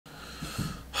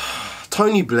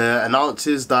Tony Blair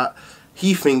announces that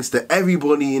he thinks that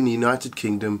everybody in the United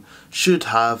Kingdom should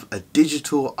have a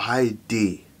digital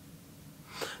ID.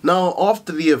 Now,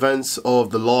 after the events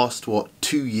of the last,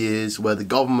 2 years, where the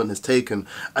government has taken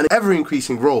an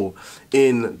ever-increasing role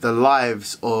in the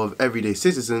lives of everyday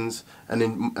citizens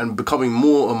and becoming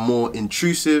more and more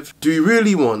intrusive, do we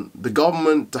really want the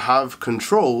government to have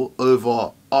control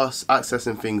over us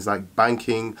accessing things like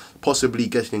banking, possibly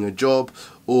getting a job,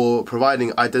 or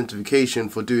providing identification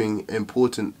for doing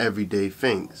important everyday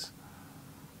things?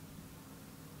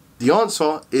 The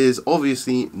answer is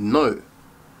obviously no.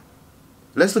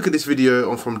 Let's look at this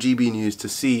video from GB News to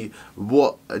see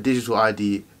what a digital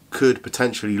ID could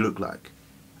potentially look like.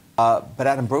 But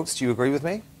Adam Brooks, do you agree with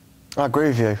me? I agree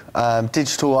with you.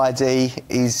 Digital ID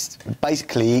is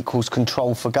basically equals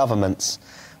control for governments.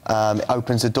 It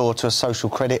opens the door to social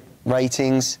credit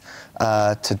ratings,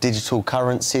 to digital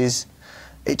currencies.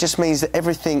 It just means that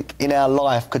everything in our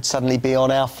life could suddenly be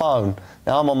on our phone.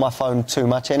 Now, I'm on my phone too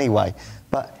much anyway,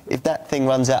 but if that thing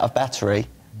runs out of battery,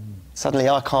 suddenly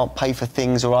I can't pay for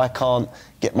things, or I can't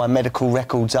get my medical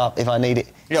records up if I need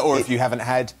it. Yeah, or if you haven't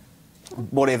had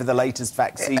whatever the latest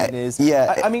vaccine is.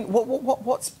 Yeah. I mean,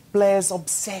 what's Blair's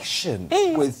obsession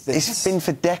with this? It's been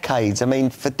for decades. I mean,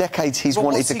 for decades he's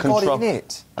wanted to control. What's he got in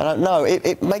it? I don't know.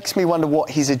 It makes me wonder what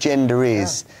his agenda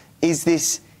is. Yeah. Is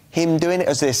this him doing it,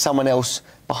 or is there someone else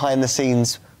behind the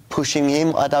scenes pushing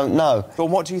him? I don't know. But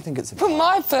what do you think it's about? Well,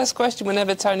 my first question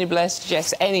whenever Tony Blair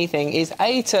suggests anything is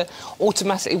A, to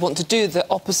automatically want to do the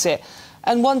opposite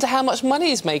and wonder how much money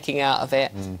he's making out of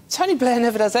it. Tony Blair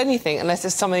never does anything unless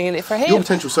there's something in it for him. Your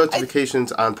potential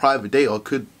certifications and private data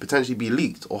could potentially be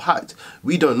leaked or hacked.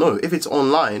 We don't know. If it's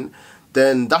online,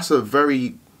 then that's a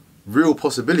very real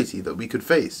possibility that we could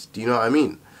face. Do you know what I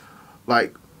mean?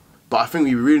 But I think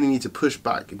we really need to push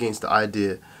back against the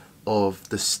idea of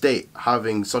the state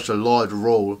having such a large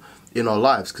role in our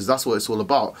lives, because that's what it's all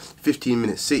about.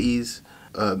 15-minute cities,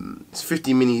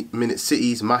 15-minute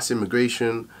cities, mass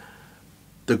immigration.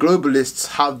 The globalists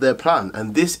have their plan,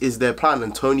 and this is their plan,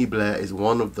 and Tony Blair is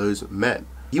one of those men.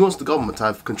 He wants the government to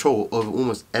have control over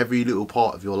almost every little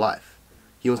part of your life.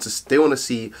 They want to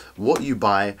see what you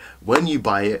buy, when you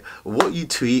buy it, what you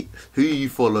tweet, who you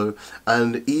follow,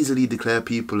 and easily declare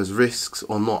people as risks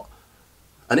or not.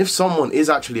 And if someone is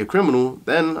actually a criminal,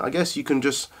 then I guess you can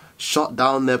just shut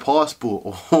down their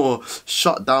passport or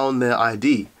shut down their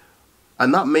ID.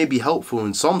 And that may be helpful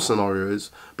in some scenarios,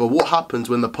 but what happens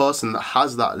when the person that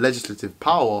has that legislative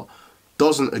power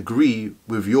doesn't agree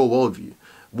with your worldview?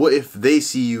 What if they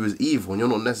see you as evil and you're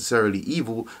not necessarily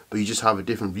evil, but you just have a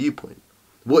different viewpoint?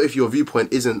 What if your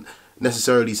viewpoint isn't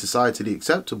necessarily societally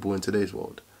acceptable in today's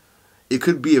world? It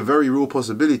could be a very real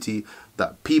possibility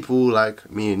that people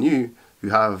like me and you, who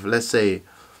have, let's say,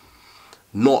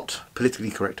 not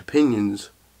politically correct opinions,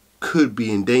 could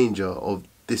be in danger of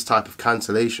this type of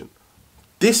cancellation.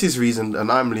 This is Reason,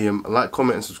 and I'm Liam. Like,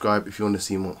 comment and subscribe if you want to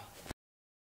see more.